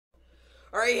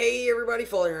Alright, hey everybody,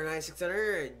 Follower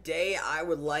 9600. Today I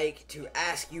would like to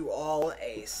ask you all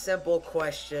a simple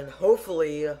question,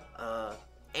 hopefully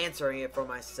answering it for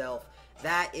myself.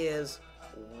 That is,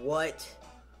 what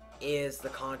is the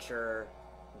Concheror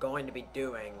going to be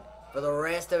doing for the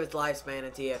rest of its lifespan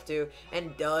in TF2,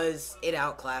 and does it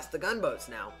outclass the Gunboats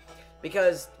now?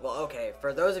 Because, well, okay,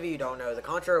 for those of you who don't know, the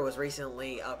Concheror was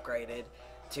recently upgraded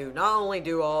to not only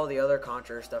do all the other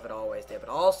Concheror stuff it always did, but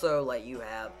also let you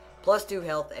have +2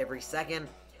 health every second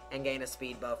and gain a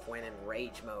speed buff when in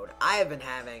rage mode. I have been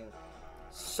having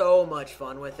so much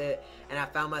fun with it, and I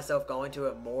found myself going to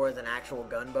it more than actual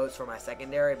Gunboats for my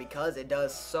secondary because it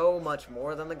does so much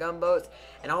more than the Gunboats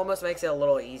and almost makes it a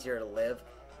little easier to live.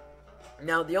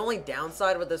 Now, the only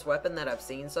downside with this weapon that I've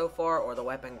seen so far, or the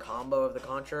weapon combo of the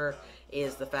Concheror,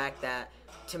 is the fact that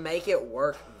to make it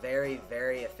work very,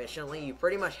 very efficiently, you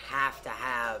pretty much have to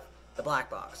have the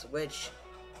black box, which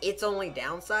its only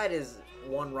downside is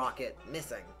one rocket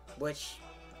missing, which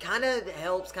kind of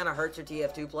helps, kind of hurts your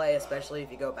TF2 play, especially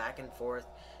if you go back and forth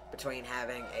between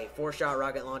having a 4-shot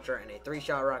rocket launcher and a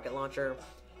 3-shot rocket launcher.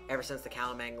 Ever since the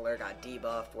Calamangler got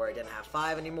debuffed where it didn't have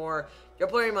 5 anymore, you'll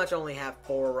pretty much only have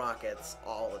 4 rockets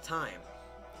all the time.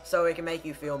 So it can make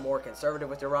you feel more conservative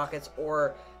with your rockets,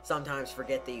 or sometimes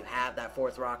forget that you have that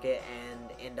 4th rocket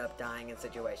and end up dying in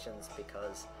situations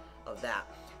because of that.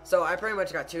 So I pretty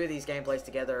much got 2 of these gameplays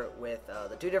together with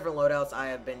the 2 different loadouts I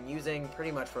have been using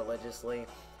pretty much religiously.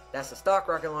 That's the stock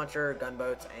rocket launcher,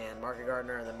 Gunboats, and Market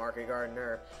Gardener, and then Market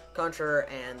Gardener, Concheror,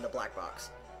 and the black box.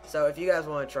 So if you guys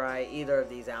want to try either of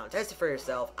these out and test it for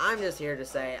yourself, I'm just here to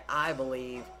say I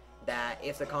believe that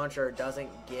if the Concheror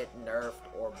doesn't get nerfed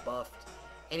or buffed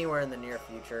anywhere in the near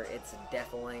future, it's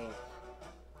definitely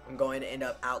going to end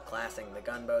up outclassing the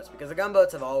Gunboats, because the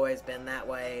Gunboats have always been that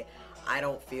way. I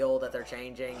don't feel that they're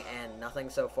changing, and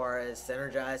nothing so far is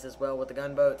synergized as well with the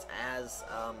Gunboats as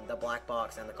the black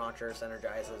box and the Concheror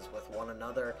synergizes with one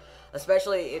another,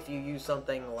 especially if you use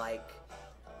something like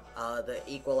the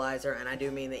equalizer, and I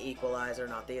do mean the equalizer,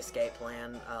 not the escape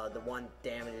plan. The one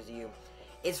damages you.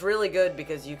 It's really good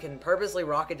because you can purposely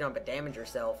rocket jump and damage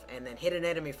yourself and then hit an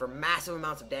enemy for massive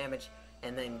amounts of damage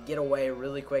and then get away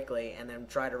really quickly and then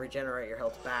try to regenerate your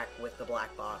health back with the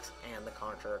black box and the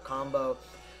Concheror combo,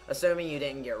 assuming you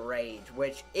didn't get rage,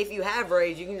 which if you have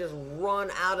rage, you can just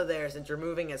run out of there since you're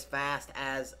moving as fast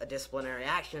as a disciplinary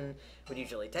action would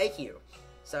usually take you.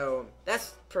 So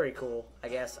that's pretty cool, I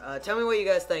guess. Tell me what you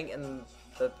guys think in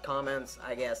the comments,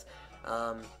 I guess.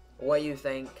 What you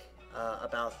think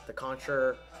about the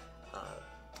Concheror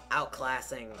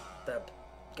outclassing the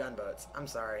Gunboats. I'm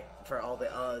sorry for all the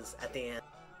uhs at the end.